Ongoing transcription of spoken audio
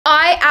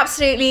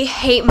absolutely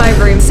hate my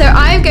room, so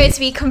I'm going to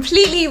be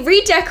completely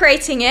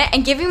redecorating it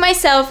and giving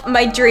myself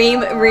my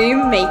dream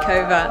room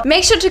makeover.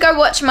 Make sure to go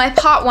watch my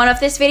part 1 of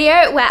this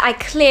video where I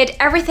cleared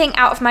everything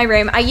out of my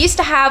room. I used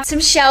to have some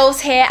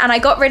shelves here and I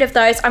got rid of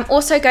those. I'm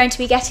also going to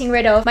be getting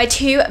rid of my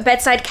 2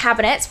 bedside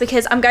cabinets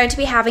because I'm going to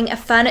be having a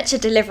furniture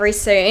delivery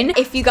soon.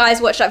 If you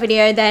guys watch that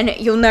video, then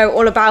you'll know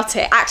all about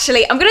it.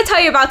 Actually, I'm going to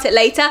tell you about it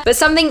later, but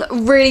something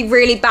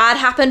really bad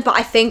happened, but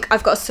I think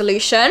I've got a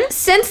solution.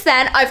 Since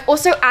then, I've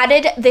also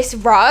added this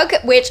rug,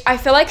 which I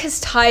feel like has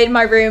tied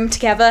my room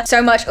together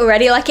so much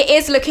already. Like, it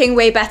is looking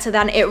way better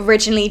than it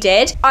originally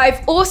did.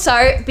 I've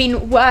also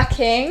been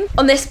working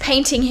on this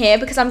painting here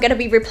because I'm going to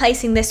be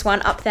replacing this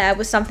one up there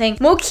with something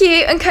more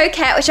cute and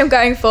coquette, which I'm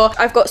going for.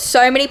 I've got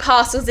so many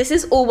parcels. This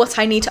is all what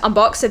I need to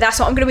unbox, so that's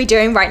what I'm going to be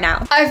doing right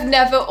now. I've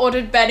never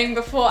ordered bedding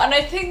before, and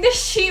I think the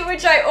sheet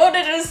which I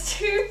ordered is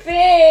too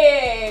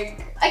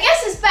big. I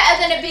guess it's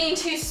better than it being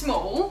too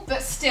small,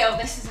 but still,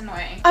 this is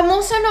annoying. I'm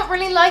also not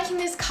really liking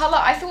this color.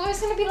 I thought it was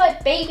gonna be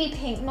like baby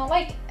pink, not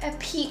like a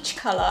peach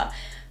color.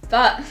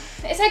 But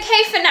it's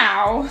okay for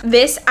now.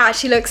 This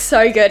actually looks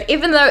so good,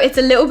 even though it's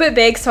a little bit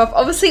big, so I've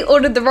obviously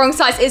ordered the wrong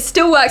size. It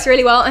still works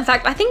really well. In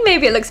fact, I think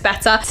maybe it looks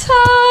better.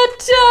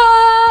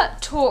 Ta-da!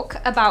 Talk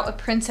about a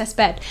princess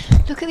bed.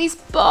 Look at these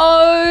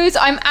bows.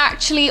 I'm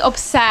actually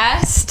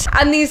obsessed.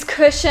 And these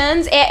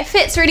cushions, it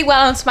fits really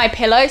well onto my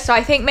pillow, so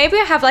I think maybe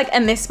I have like a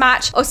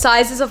mismatch of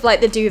sizes of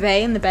like the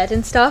duvet and the bed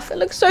and stuff. It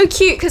looks so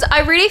cute because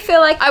I really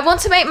feel like I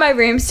want to make my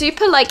room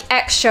super like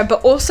extra,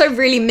 but also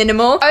really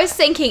minimal. I was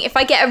thinking if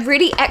I get a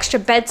really extra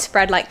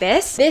bedspread like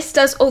this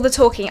does all the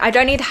talking. I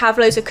don't need to have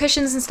loads of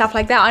cushions and stuff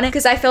like that on it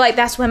because I feel like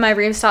that's when my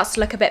room starts to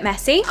look a bit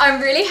messy.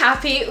 I'm really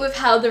happy with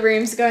how the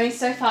room's going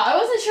so far. I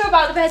wasn't sure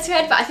about the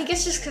bedspread, but I think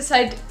it's just because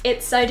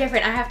it's so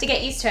different. I have to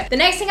get used to it. The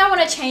next thing I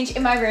want to change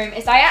in my room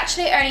is I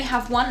actually only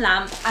have 1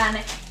 lamp, and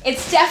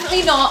it's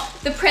definitely not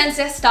the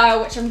princess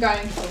style, which I'm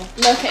going for.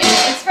 Look at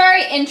it. It's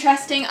very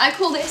interesting. I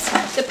call this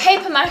the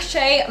paper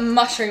mache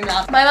mushroom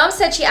lamp. My mum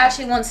said she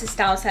actually wants this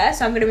downstairs,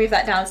 so I'm going to move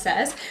that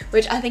downstairs,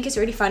 which I think is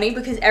really funny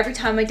because every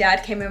time my dad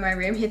came in my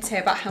room, he'd say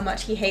about how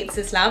much he hates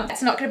this lamp.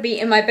 It's not going to be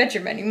in my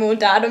bedroom anymore,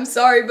 Dad. I'm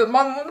sorry, but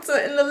Mum wants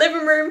it in the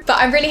living room. But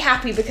I'm really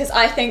happy because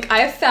I think I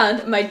have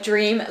found my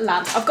dream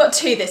lamp. I've got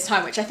 2 this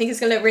time, which I think is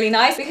going to look really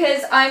nice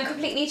because I'm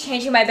completely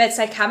changing my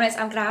bedside cabinets.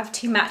 I'm going to have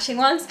 2 matching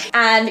ones,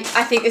 and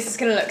I think this is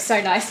going to look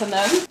so nice on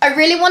them. I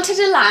really wanted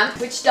a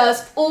lamp which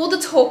does all the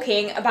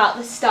talking about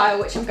the style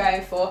which I'm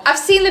going for. I've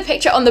seen the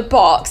picture on the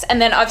box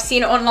and then I've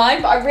seen it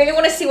online, but I really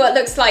want to see what it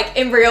looks like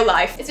in real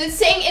life. It's been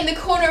sitting in the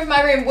corner of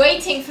my room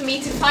waiting for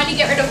me to finally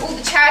get rid of all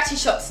the charity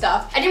shop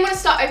stuff. I didn't want to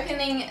start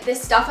opening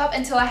this stuff up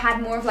until I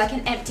had more of like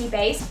an empty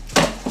base.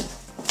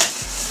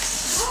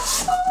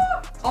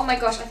 Oh my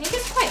gosh, I think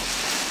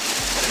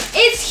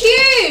it's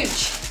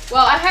huge!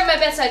 Well, I have my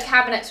bedside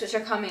cabinets which are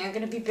coming. I'm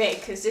gonna be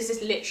big because this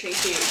is literally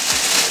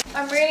huge.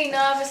 I'm really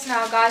nervous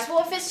now, guys.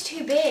 What if it's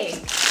too big?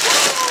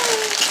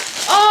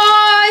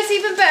 Oh, it's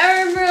even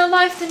better in real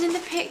life than in the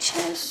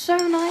pictures. So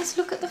nice.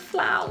 Look at the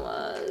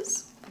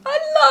flowers. I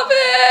love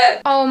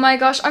it. Oh my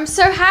gosh, I'm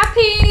so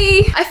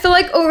happy. I feel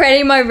like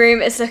already my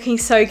room is looking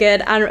so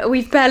good and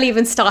we've barely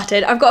even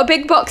started. I've got a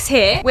big box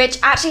here, which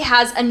actually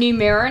has a new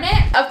mirror in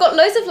it. I've got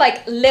loads of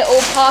like little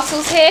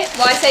parcels here.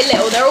 Well, I say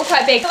little, they're all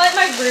quite big. I feel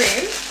like my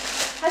room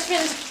has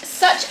been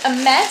such a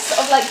mess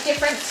of like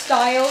different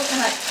styles and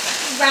like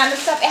random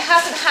stuff. It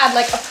hasn't had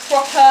like a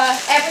proper,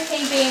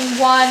 everything being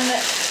one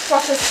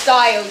proper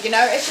style, you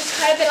know? It's just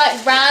kind of been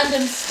like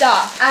random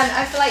stuff. And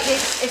I feel like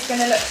this is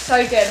gonna look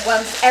so good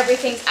once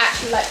everything's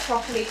actually like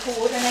properly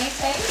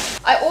coordinating.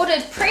 I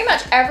ordered pretty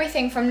much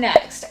everything from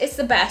Next. It's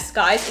the best,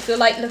 guys. If you're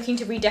like looking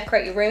to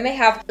redecorate your room, they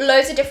have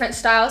loads of different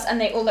styles and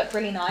they all look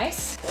really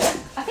nice.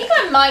 I think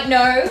I might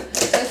know what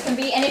this can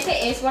be, and if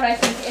it is what I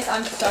think it is,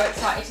 I'm so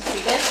excited to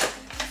see this.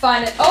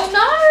 Find it. Oh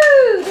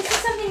no, this is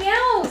something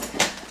else.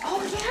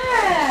 Oh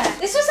yeah,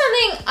 this was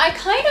something I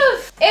kind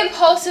of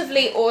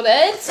impulsively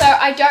ordered, so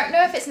I don't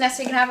know if it's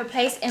necessarily gonna have a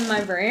place in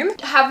my room.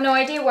 I have no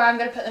idea where I'm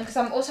gonna put them because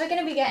I'm also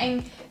gonna be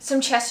getting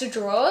some chest of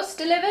drawers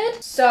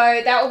delivered,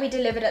 so that will be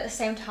delivered at the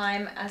same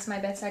time as my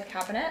bedside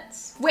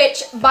cabinets,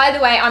 which, by the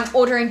way, I'm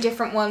ordering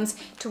different ones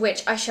to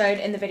which I showed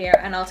in the video,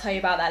 and I'll tell you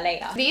about that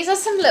later. These are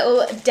some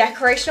little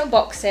decorational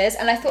boxes,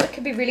 and I thought it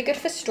could be really good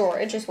for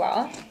storage as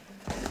well.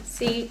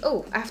 See,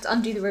 oh, I have to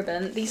undo the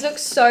ribbon. These look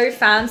so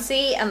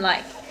fancy and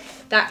like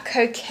that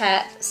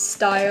coquette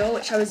style,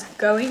 which I was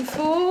going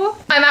for.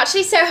 I'm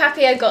actually so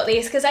happy I got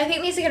these because I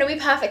think these are going to be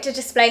perfect to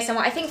display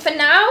somewhere. I think for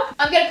now,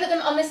 I'm going to put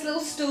them on this little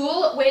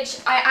stool, which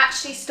I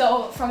actually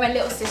stole from my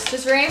little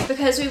sister's room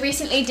because we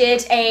recently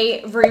did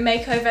a room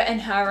makeover in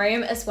her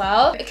room as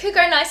well. It could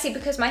go nicely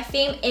because my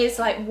theme is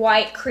like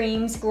white,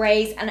 creams,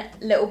 grays, and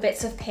little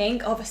bits of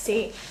pink,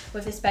 obviously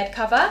with this bed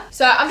cover.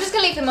 So I'm just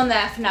going to leave them on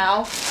there for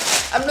now.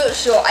 I'm not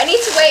sure. I need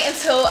to wait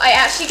until I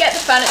actually get the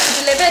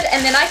furniture delivered,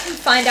 and then I can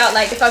find out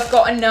like if I've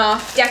got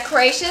enough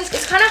decorations.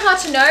 It's kind of hard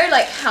to know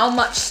like how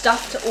much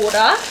stuff to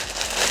order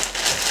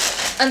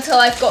until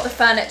I've got the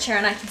furniture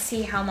and I can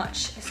see how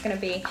much it's gonna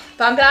be.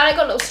 But I'm glad I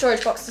got little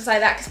storage boxes like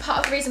that, because part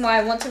of the reason why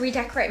I want to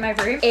redecorate my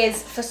room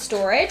is for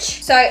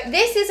storage. So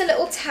this is a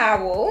little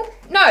towel.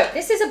 No,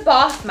 this is a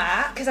bath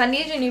mat, because I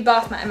needed a new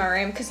bath mat in my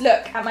room, because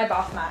look at my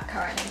bath mat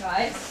currently,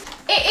 guys.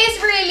 It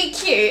is really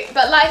cute,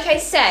 but like I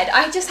said,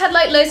 I just had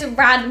like loads of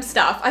random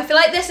stuff. I feel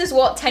like this is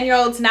what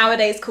 10-year-olds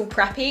nowadays call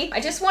preppy. I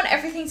just want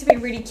everything to be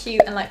really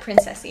cute and like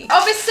princessy.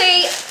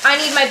 Obviously, I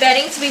need my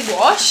bedding to be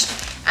washed,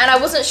 and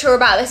I wasn't sure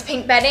about this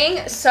pink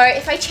bedding, so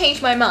if I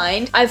change my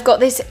mind, I've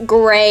got this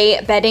grey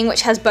bedding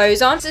which has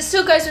bows on. So it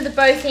still goes with the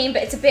bow theme,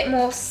 but it's a bit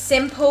more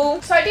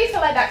simple. So I do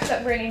feel like that could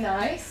look really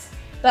nice.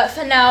 But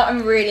for now,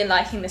 I'm really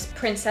liking this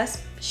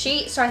princess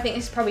sheet, so I think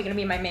this is probably gonna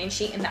be my main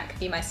sheet, and that could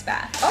be my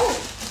spare.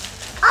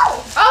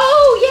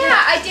 Oh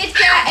yeah, I did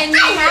get a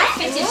new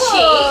fitted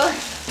sheet.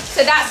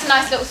 So that's a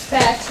nice little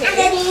spare too.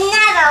 And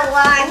another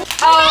one.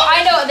 Oh,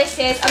 I know what this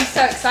is. I'm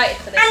so excited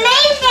for this. I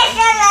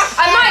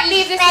might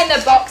leave this in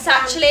the box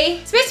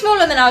actually. It's a bit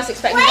smaller than I was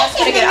expecting. That's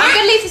pretty good. I'm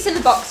gonna leave this in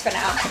the box for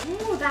now.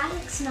 Ooh, that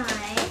looks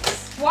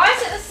nice. Why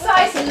is it the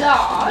size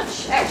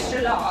large,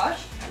 extra large?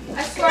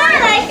 I swear I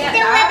didn't get the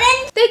that.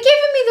 ribbon. They're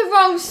giving me the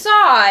wrong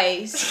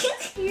size.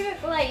 You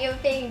look like you're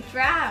being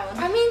drowned.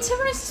 I mean, to be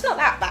honest, it's not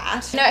that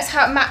bad. Notice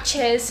how it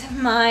matches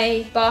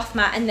my bath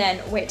mat, and then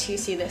wait till you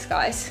see this,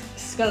 guys.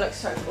 This is gonna look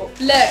so cool.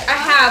 Look, I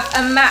have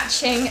a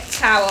matching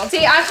towel.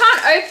 See, I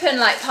can't open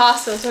like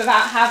parcels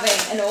without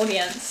having an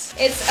audience.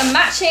 It's a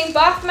matching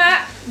bath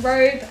mat,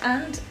 robe,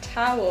 and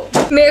towel.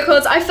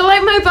 Miracles, I feel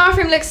like my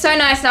bathroom looks so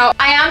nice now.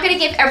 I am gonna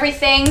give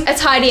everything a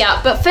tidy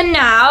up, but for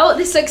now,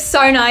 this looks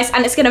so nice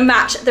and it's gonna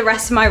match the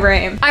rest of my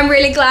room. I'm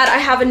really glad I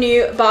have a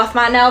new bath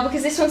mat now,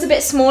 because this one's a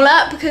bit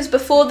smaller, because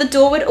before the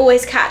door would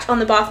always catch on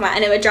the bath mat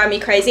and it would drive me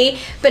crazy.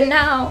 But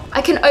now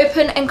I can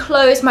open and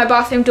close my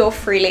bathroom door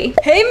freely.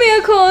 Hey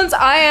Miracles,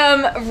 I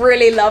am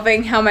really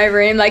loving how my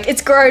room, like,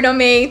 it's grown on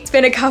me. It's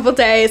been a couple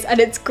days and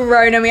it's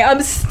grown on me.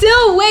 I'm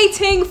still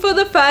waiting for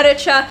the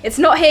furniture. It's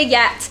not here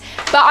yet.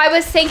 But I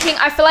was thinking,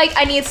 I feel like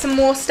I need some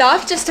more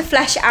stuff just to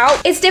flesh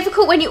out. It's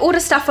difficult when you order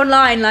stuff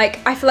online. Like,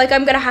 I feel like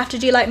I'm gonna have to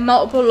do like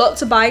multiple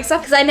lots of buying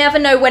stuff, because I never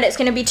know when it's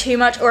gonna be too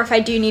much or if I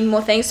do need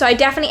more things. So I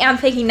definitely am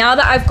thinking, now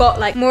that I've got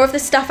like more of the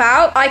stuff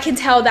out, I can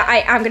tell that I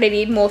am gonna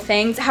need more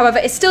things. However,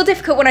 it's still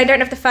difficult when I don't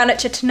have the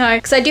furniture to know,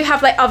 because I do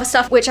have like other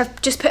stuff which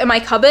I've just put in my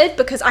cupboard,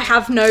 because I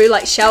have no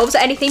like shelves or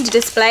anything to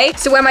display.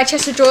 So when my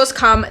chest of drawers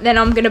come, then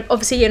I'm gonna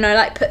obviously, you know,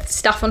 like put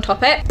stuff on top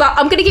of it. But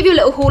I'm gonna give you a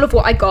little haul of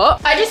what I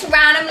got. I just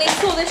randomly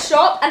saw this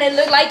shop and it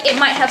looked like it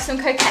might have some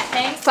coquette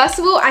things. First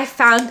of all, I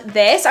found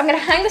this. I'm gonna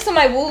hang this on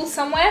my wall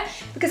somewhere,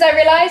 because I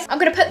realized I'm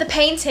gonna put the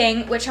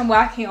painting, which I'm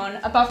working on,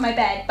 above my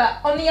bed, but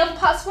on the other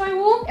parts of my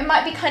wall, it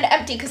might be kind of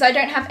empty because I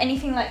don't have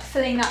anything like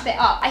filling that bit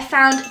up. I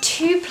found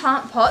 2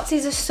 plant pots.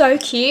 These are so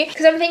cute,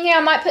 because I'm thinking I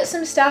might put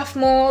some stuff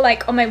more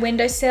like on my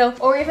windowsill,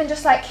 or even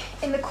just like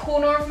in the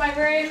corner of my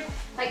room.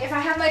 Like if I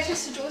have my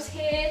chest of drawers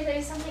here,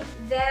 there's something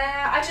there.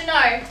 I don't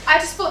know. I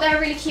just thought they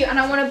were really cute and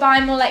I want to buy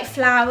more like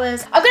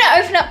flowers. I'm going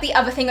to open up the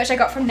other thing which I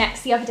got from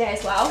Next the other day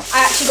as well.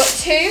 I actually got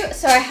 2,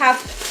 so I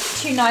have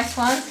 2 nice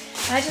ones.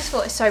 And I just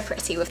thought it's so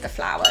pretty with the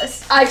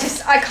flowers. I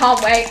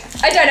can't wait.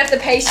 I don't have the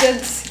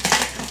patience.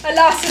 I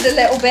lasted a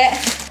little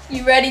bit.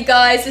 You ready,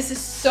 guys? This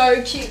is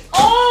so cute.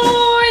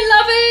 Oh, I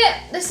love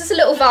it. This is a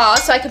little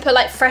vase, so I can put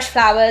like fresh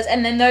flowers,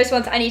 and then those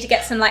ones I need to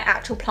get some like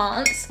actual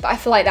plants. But I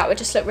feel like that would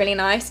just look really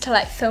nice to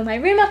like fill my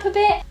room up a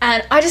bit.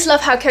 And I just love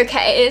how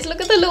coquette it is.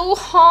 Look at the little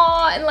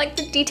heart and like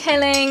the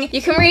detailing.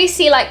 You can really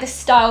see like the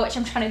style which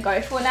I'm trying to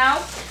go for now,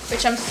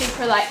 which I'm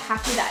super like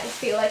happy that I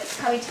feel like it's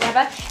coming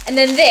together. And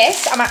then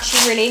this, I'm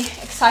actually really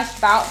excited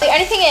about. The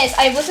only thing is,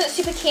 I wasn't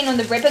super keen on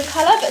the ribbon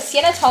color, but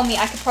Sienna told me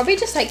I could probably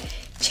just like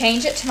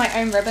change it to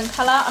my own ribbon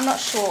color. I'm not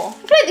sure. I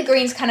feel like the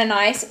green's kind of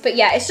nice, but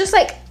yeah, it's just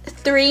like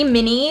 3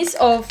 minis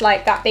of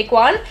like that big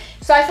one.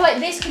 So I feel like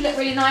this could look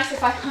really nice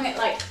if I hung it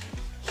like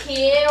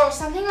here or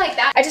something like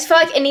that. I just feel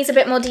like it needs a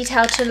bit more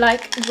detail to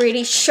like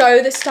really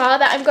show the style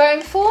that I'm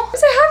going for. I'm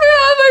so happy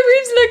how my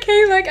room's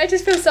looking. Like, I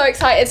just feel so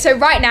excited. So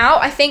right now,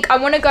 I think I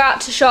want to go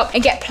out to shop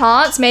and get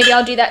plants. Maybe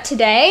I'll do that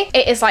today.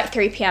 It is like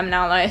 3 p.m.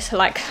 now though, so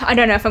like I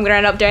don't know if I'm gonna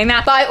end up doing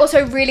that. But I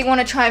also really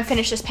want to try and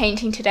finish this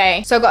painting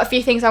today. So I've got a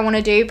few things I want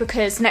to do,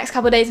 because the next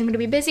couple of days I'm gonna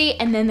be busy,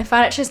 and then the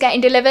furniture's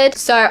getting delivered.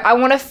 So I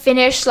want to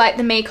finish like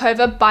the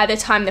makeover by the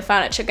time the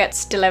furniture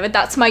gets delivered.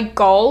 That's my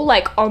goal.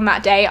 Like on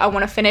that day, I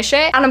want to finish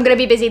it, and I'm gonna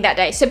be busy that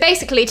day. So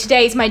basically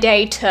today's my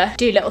day to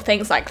do little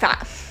things like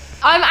that.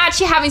 I'm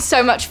actually having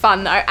so much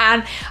fun though,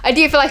 and I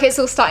do feel like it's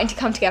all starting to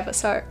come together,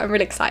 so I'm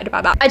really excited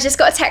about that. I just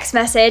got a text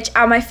message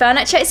and my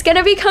furniture is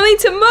gonna be coming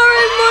tomorrow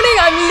morning.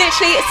 I'm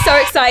literally so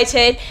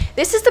excited.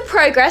 This is the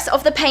progress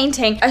of the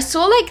painting. I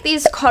saw like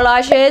these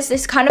collages,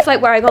 this kind of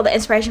like where I got the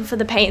inspiration for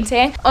the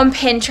painting, on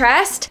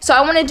Pinterest. So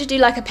I wanted to do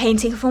like a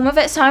painting form of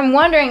it, so I'm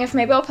wondering if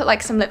maybe I'll put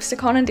like some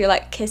lipstick on and do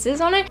like kisses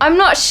on it. I'm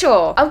not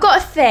sure. I've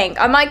got to think.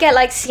 I might get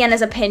like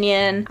Sienna's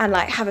opinion and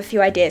like have a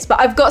few ideas,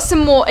 but I've got some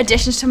more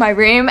additions to my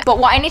room. But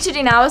what I need to to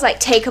do now is like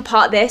take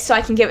apart this so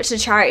I can give it to the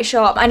charity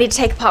shop. I need to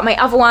take apart my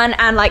other one,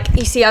 and like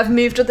you see I've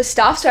moved all the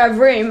stuff so I have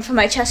room for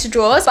my chest of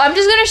drawers. But I'm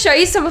just gonna show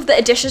you some of the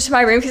additions to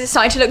my room because it's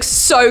starting to look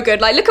so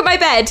good. Like look at my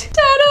bed.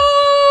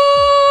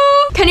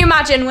 Ta-da! Can you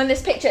imagine when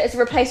this picture is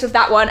replaced with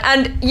that one?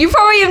 And you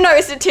probably have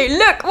noticed it too.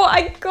 Look what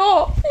I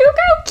got. Look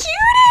how cute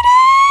it is.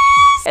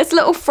 It's a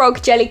little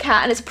frog jelly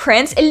cat and it's a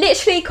prince. It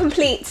literally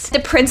completes the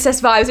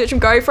princess vibes which I'm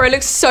going for. It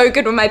looks so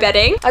good with my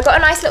bedding. I got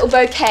a nice little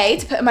bouquet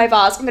to put in my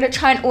vase. I'm gonna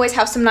try and always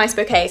have some nice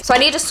bouquets. So I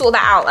need to sort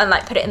that out and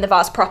like put it in the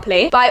vase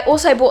properly. But I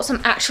also bought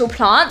some actual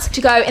plants to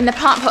go in the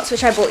plant pots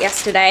which I bought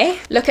yesterday.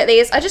 Look at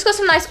these. I just got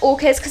some nice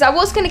orchids because I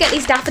was gonna get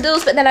these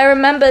daffodils, but then I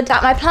remembered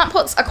that my plant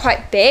pots are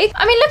quite big.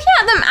 I mean, looking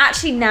at them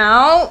actually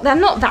now, they're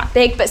not that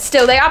big, but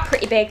still they are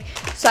pretty big.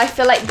 So I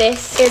feel like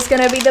this is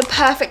gonna be the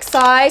perfect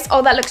size.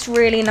 Oh, that looks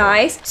really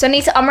nice. So I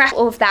need to unwrap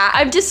all of that.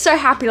 I'm just so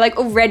happy. Like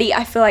already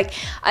I feel like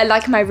I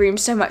like my room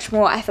so much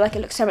more. I feel like it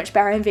looks so much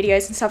better in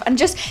videos and stuff. And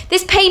just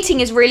this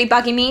painting is really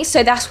bugging me.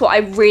 So that's what I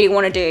really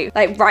want to do.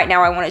 Like right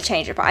now I want to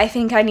change it, but I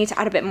think I need to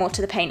add a bit more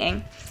to the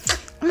painting.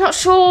 I'm not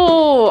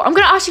sure. I'm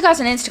gonna ask you guys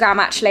on Instagram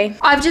actually.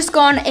 I've just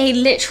gone a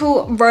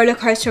literal roller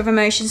coaster of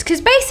emotions because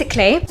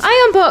basically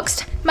I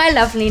unboxed my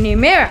lovely new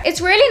mirror. It's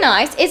really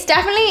nice. It's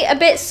definitely a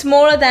bit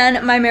smaller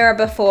than my mirror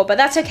before, but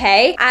that's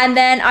okay. And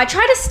then I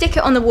tried to stick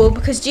it on the wall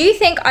because do you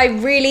think I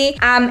really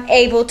am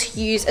able to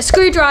use a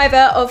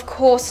screwdriver? Of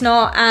course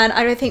not. And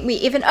I don't think we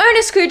even own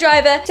a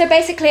screwdriver. So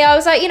basically I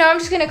was like, you know, I'm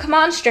just gonna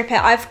command strip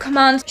it. I've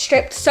command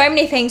stripped so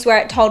many things where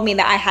it told me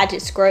that I had to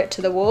screw it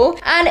to the wall.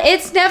 And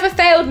it's never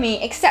failed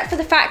me except for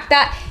the fact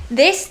that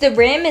the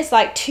rim is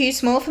like too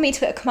small for me to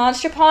put a command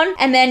strip on.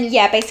 And then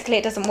yeah, basically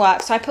it doesn't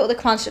work. So I put all the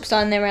command strips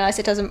on and then realized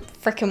it doesn't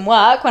freaking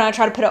work when I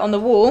try to put it on the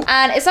wall.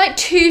 And it's like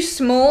too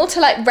small to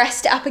like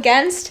rest it up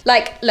against.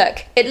 Like,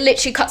 look, it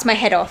literally cuts my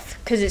head off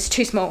because it's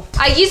too small.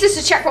 I use this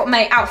to check what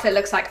my outfit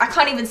looks like. I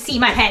can't even see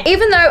my head.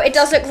 Even though it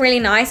does look really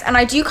nice, and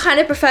I do kind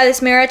of prefer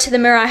this mirror to the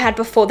mirror I had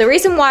before. The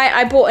reason why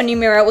I bought a new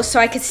mirror was so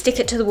I could stick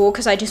it to the wall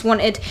because I just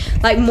wanted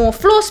like more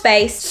floor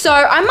space. So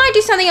I might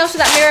do something else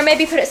with that mirror,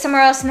 maybe put it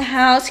somewhere else in the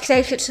house,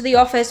 take it to the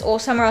office or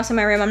somewhere else in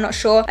my room, I'm not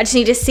sure. I just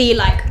need to see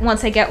like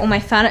once I get all my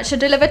furniture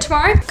delivered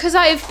tomorrow. Because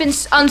I've been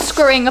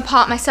unscrewing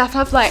apart myself,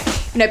 I've like,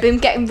 you know, been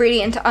getting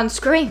really into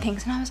unscrewing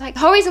things, and I was like,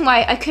 the whole reason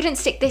why I couldn't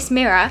stick this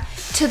mirror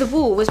to the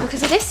wall was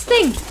because of this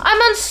thing.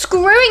 I'm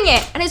unscrewing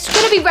it and it's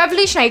gonna be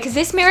revolutionary because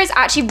this mirror is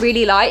actually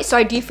really light, so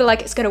I do feel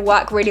like it's gonna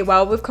work really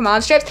well with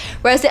command strips,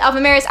 whereas the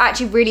other mirror is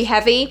actually really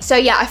heavy. So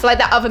yeah, I feel like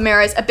that other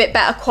mirror is a bit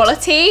better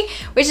quality,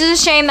 which is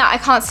a shame that I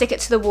can't stick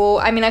it to the wall.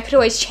 I mean, I could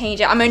always change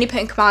it. I'm only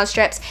putting command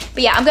strips,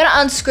 but yeah, I'm gonna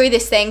unscrew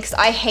this thing because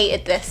I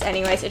hated this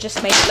anyways. It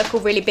just made it look all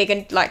really big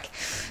and like,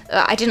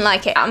 I didn't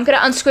like it. I'm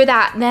gonna unscrew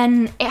that,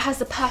 then it has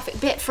the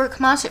perfect bit for a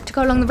command strip to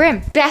go along the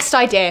rim. Best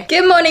idea.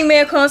 Good morning,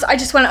 miracles. I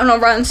just went on a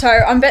run, so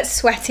I'm a bit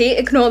sweaty,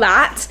 ignore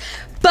that.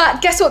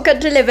 But guess what got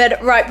delivered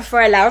right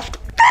before I left?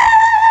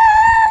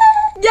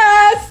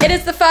 Yes! It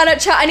is the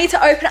furniture. I need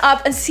to open it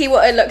up and see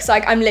what it looks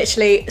like. I'm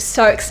literally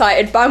so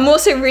excited, but I'm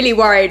also really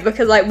worried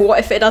because like, what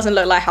if it doesn't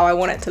look like how I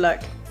want it to look?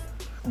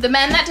 The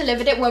men that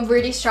delivered it were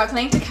really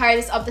struggling to carry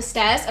this up the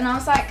stairs, and I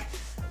was like,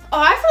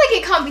 oh, I feel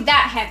like it can't be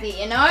that heavy,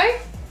 you know?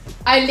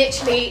 I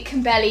literally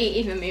can barely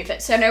even move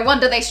it, so no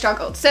wonder they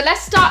struggled. So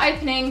let's start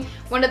opening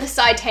one of the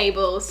side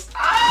tables.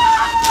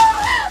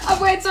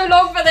 I've waited so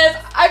long for this.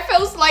 I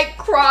feel like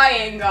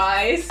crying,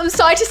 guys. I'm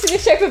starting to see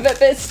the shape of it,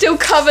 but it's still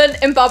covered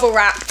in bubble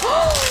wrap.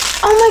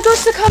 Oh my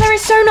gosh, the color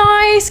is so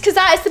nice, because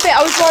that is the bit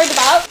I was worried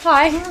about.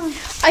 Hi.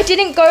 I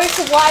didn't go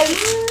for white,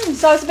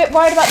 so I was a bit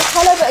worried about the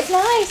color, but it's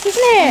nice, isn't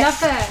it? I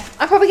love it.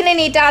 I'm probably gonna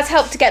need Dad's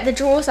help to get the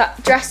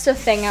dresser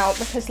thing out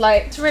because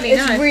like it's really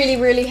nice.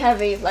 Really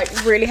heavy, like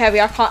really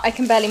heavy. I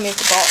can barely move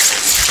the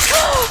box.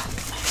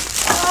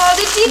 Oh,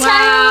 the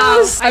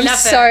details! Wow, I'm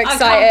so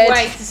excited. I can't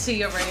wait to see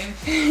your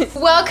room.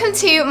 Welcome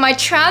to my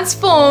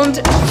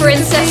transformed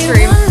princess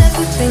room.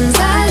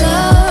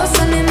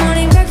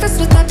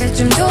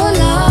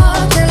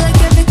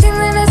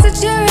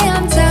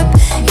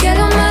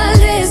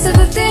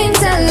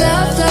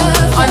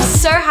 I'm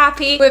so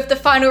happy with the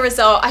final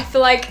result. I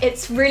feel like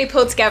it's really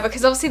pulled together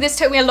because obviously this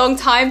took me a long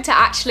time to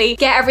actually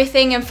get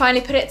everything and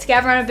finally put it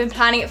together, and I've been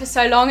planning it for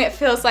so long. It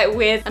feels like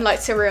weird and like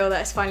surreal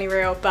that it's finally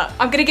real, but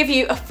I'm gonna give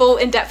you a full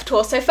in-depth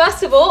tour. So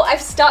first of all,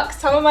 I've stuck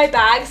some of my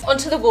bags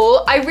onto the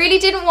wall. I really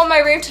didn't want my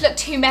room to look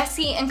too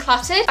messy and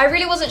cluttered. I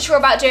really wasn't sure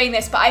about doing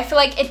this, but I feel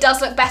like it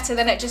does look better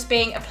than it just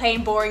being a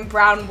plain boring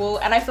brown wall,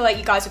 and I feel like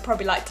you guys would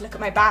probably like to look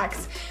at my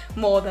bags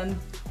more than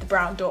the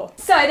brown door.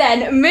 So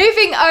then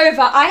moving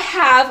over, I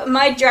have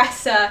my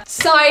dresser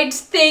side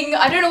thing.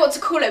 I don't know what to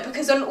call it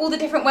because on all the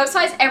different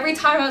websites, every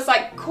time I was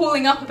like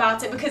calling up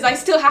about it because I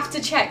still have to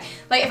check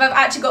like if I've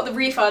actually got the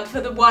refund for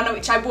the one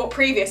which I bought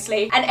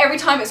previously, and every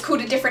time it's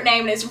called a different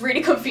name and it's really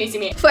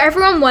confusing me. For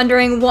everyone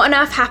wondering what on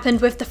earth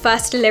happened with the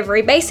first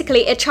delivery,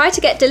 basically it tried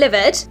to get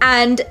delivered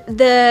and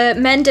the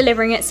men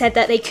delivering it said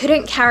that they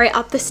couldn't carry it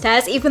up the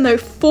stairs even though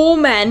 4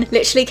 men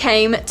literally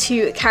came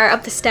to carry it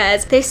up the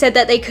stairs. They said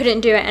that they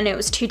couldn't do it and it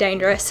was too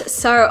dangerous.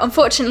 So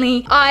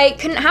unfortunately, I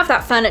couldn't have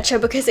that furniture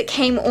because it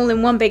came all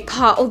in one big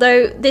part.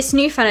 Although this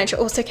new furniture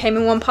also came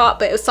in one part,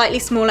 but it was slightly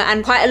smaller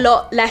and quite a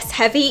lot less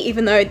heavy,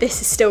 even though this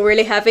is still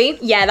really heavy.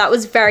 Yeah, that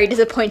was very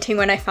disappointing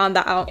when I found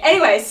that out.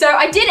 Anyway, so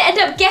I did end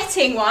up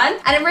getting one,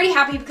 and I'm really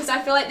happy because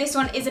I feel like this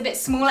one is a bit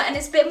smaller and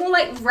it's a bit more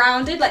like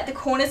rounded, like the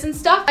corners and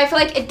stuff. I feel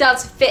like it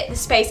does fit the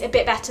space a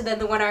bit better than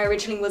the one I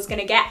originally was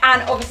gonna get,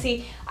 and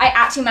obviously I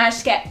actually managed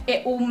to get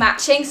it all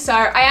matching, so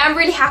I am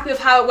really happy with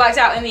how it worked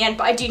out in the end,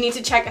 but I do need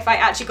to check if I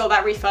actually got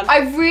that refund. I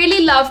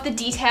really love the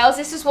details.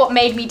 This is what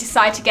made me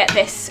decide to get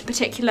this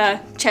particular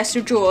chest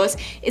of drawers,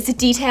 is the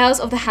details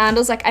of the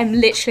handles. Like, I'm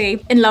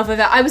literally in love with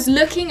it. I was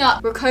looking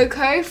up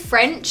Rococo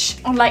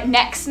French on like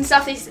Next and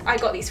stuff. I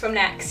got these from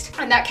Next,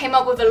 and that came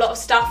up with a lot of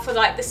stuff for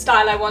like the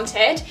style I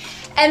wanted.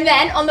 And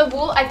then on the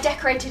wall, I've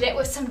decorated it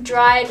with some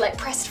dried, like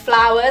pressed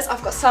flowers.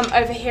 I've got some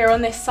over here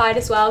on this side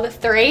as well, the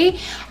 3.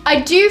 I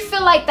do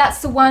feel like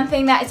that's the one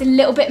thing that is a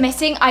little bit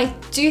missing. I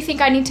do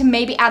think I need to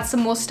maybe add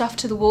some more stuff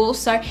to the wall.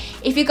 So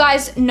if you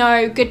guys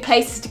know good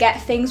places to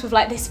get things with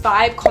like this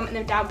vibe, comment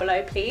them down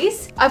below,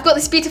 please. I've got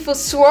this beautiful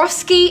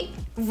Swarovski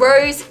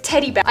rose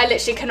teddy bear. I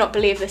literally cannot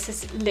believe this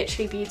is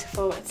literally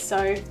beautiful. It's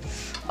so...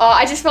 Oh,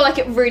 I just feel like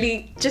it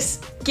really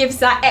just gives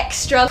that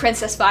extra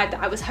princess vibe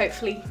that I was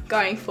hopefully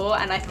going for,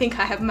 and I think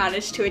I have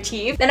managed to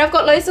achieve. Then I've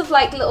got loads of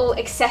like little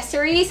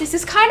accessories. This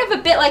is kind of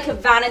a bit like a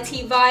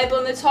vanity vibe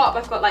on the top.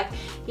 I've got like,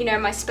 you know,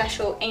 my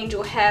special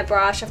angel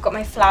hairbrush. I've got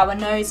my flower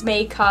nose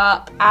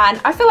makeup,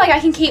 and I feel like I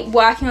can keep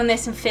working on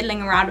this and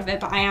fiddling around with it,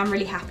 but I am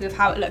really happy with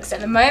how it looks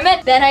at the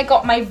moment. Then I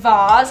got my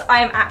vase.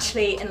 I am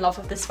actually in love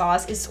with this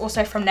vase. It's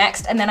also from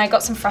Next. And then I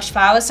got some fresh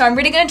flowers. So I'm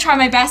really gonna try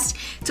my best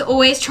to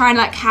always try and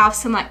like have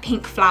some like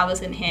pink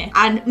flowers in here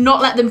and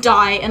not let them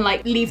die and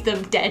like leave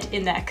them dead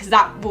in there, because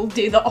that will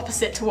do the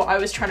opposite to what I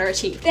was trying to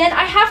achieve. Then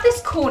I have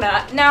this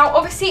corner. Now,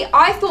 obviously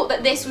I thought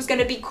that this was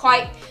gonna be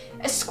quite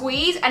a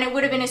squeeze, and it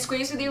would have been a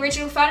squeeze with the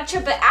original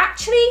furniture, but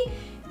actually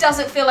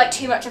doesn't feel like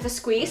too much of a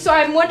squeeze. So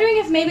I'm wondering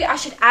if maybe I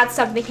should add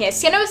something here.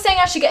 Sienna was saying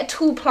I should get a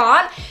tall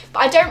plant, but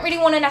I don't really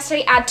want to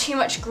necessarily add too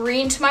much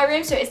green to my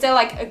room. So is there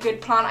like a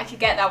good plant I could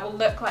get that will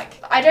look like,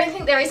 I don't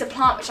think there is a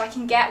plant which I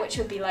can get which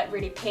would be like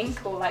really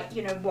pink or like,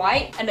 you know,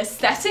 white and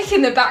aesthetic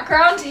in the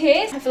background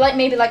here. I feel like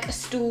maybe like a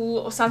stool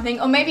or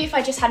something, or maybe if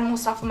I just had more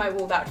stuff on my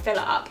wall that would fill it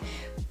up.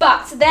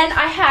 But then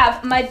I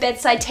have my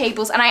bedside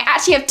tables, and I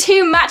actually have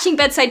 2 matching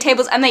bedside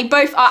tables, and they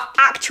both are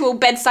actual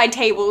bedside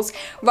tables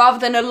rather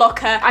than a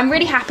locker. I'm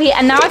really happy,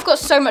 and now I've got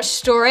so much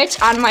storage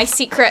and my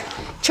secret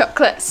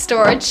chocolate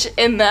storage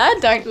in there.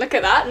 Don't look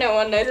at that, no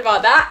one knows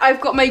about that.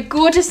 I've got my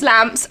gorgeous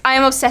lamps. I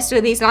am obsessed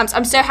with these lamps.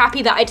 I'm so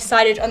happy that I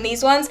decided on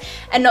these ones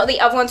and not the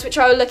other ones which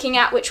I was looking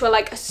at, which were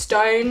like a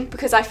stone,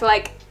 because I feel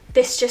like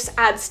this just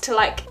adds to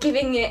like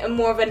giving it a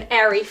more of an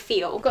airy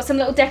feel. Got some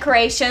little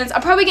decorations.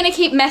 I'm probably gonna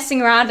keep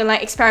messing around and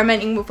like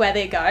experimenting with where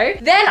they go.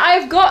 Then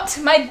I've got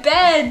my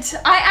bed.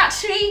 I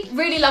actually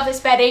really love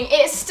this bedding.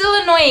 It's still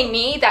annoying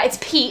me that it's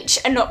peach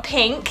and not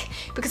pink,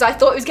 because I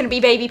thought it was gonna be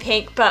baby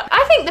pink, but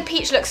I think the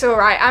peach looks all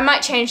right. I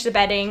might change the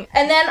bedding.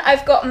 And then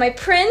I've got my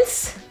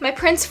prince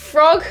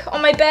frog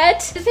on my bed.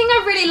 The thing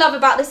I really love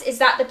about this is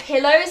that the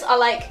pillows are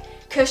like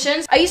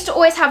cushions. I used to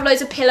always have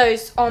loads of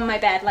pillows on my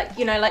bed, like,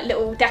 you know, like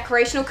little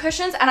decorational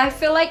cushions, and I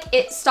feel like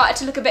it started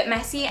to look a bit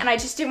messy and I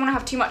just didn't want to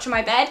have too much on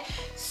my bed.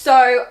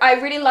 So I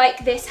really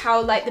like this,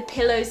 how like the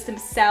pillows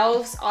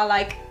themselves are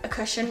like a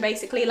cushion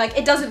basically. Like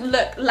it doesn't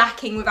look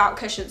lacking without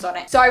cushions on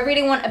it. So I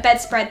really want a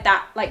bedspread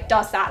that like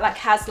does that, like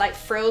has like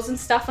frills and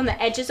stuff on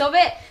the edges of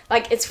it.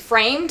 Like it's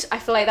framed. I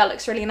feel like that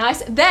looks really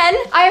nice. Then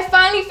I have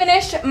finally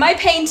finished my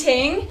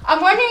painting.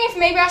 I'm wondering if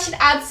maybe I should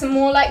add some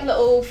more like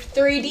little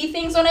 3D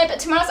things on it, but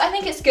to be honest, I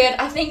think it's good.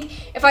 I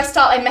think if I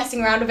start like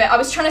messing around with it, I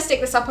was trying to stick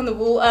this up on the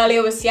wall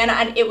earlier with Sienna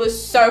and it was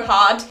so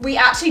hard. We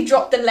actually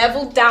dropped the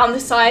level down the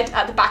side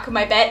at the back of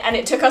my bed, and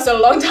it took us a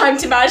long time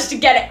to manage to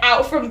get it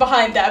out from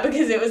behind there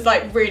because it was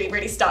like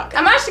really stuck.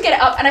 I managed to get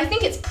it up and I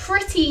think it's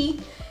pretty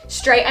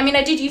straight. I mean,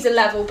 I did use a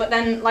level, but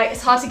then like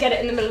it's hard to get it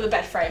in the middle of the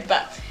bed frame,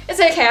 but it's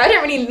okay. I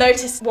don't really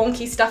notice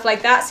wonky stuff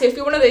like that. So if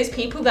you're one of those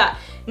people that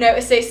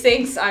notice those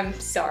things, I'm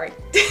sorry.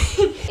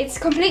 It's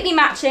completely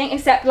matching,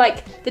 except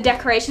like the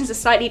decorations are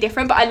slightly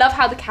different, but I love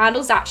how the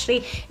candles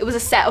actually, it was a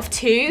set of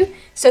 2.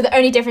 So the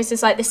only difference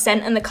is like the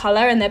scent and the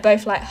color, and they're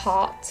both like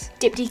heart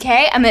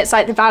diptyque, and it's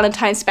like the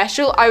Valentine's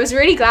special. I was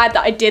really glad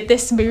that I did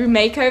this room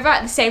makeover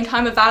at the same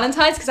time of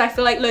Valentine's, because I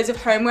feel like loads of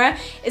homeware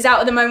is out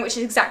at the moment, which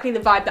is exactly the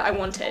vibe that I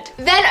wanted.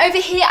 Then over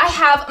here I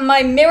have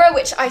my mirror,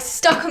 which I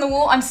stuck on the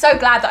wall. I'm so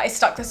glad that I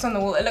stuck this on the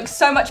wall. It looks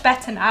so much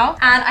better now.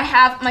 And I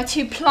have my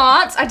 2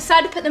 plants. I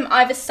decided to put them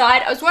either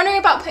side. I was wondering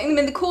about putting them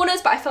in the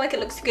corners, but I feel like it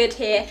looks good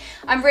here.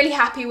 I'm really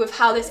happy with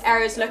how this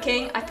area is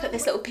looking. I put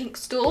this little pink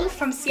stool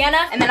from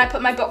Sienna, and then I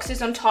put my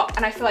boxes on top,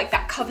 and I feel like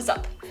that covers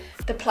up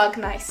the plug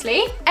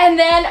nicely. And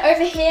then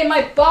over here,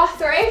 my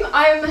bathroom.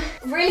 I'm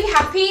really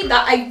happy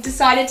that I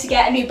decided to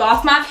get a new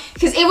bath mat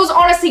because it was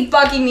honestly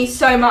bugging me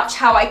so much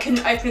how I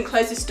couldn't open and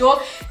close this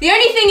door. The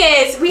only thing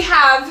is we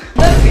have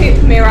the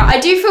poop mirror. I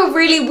do feel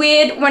really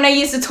weird when I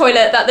use the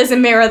toilet that there's a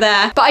mirror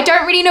there, but I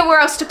don't really know where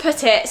else to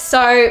put it.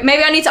 So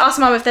maybe I need to ask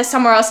Mum if there's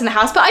somewhere else in the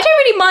house, but I don't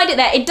really mind it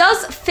there. It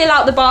does fill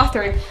out the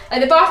bathroom.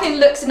 Like the bathroom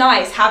looks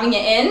nice having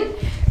it in,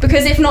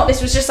 because if not,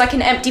 this was just like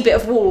an empty bit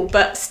of wall,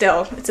 but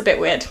still, it's a bit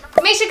weird.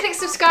 Make sure to click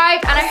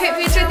subscribe, and I hope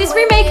you enjoyed this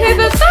room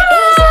makeover.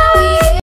 Bye!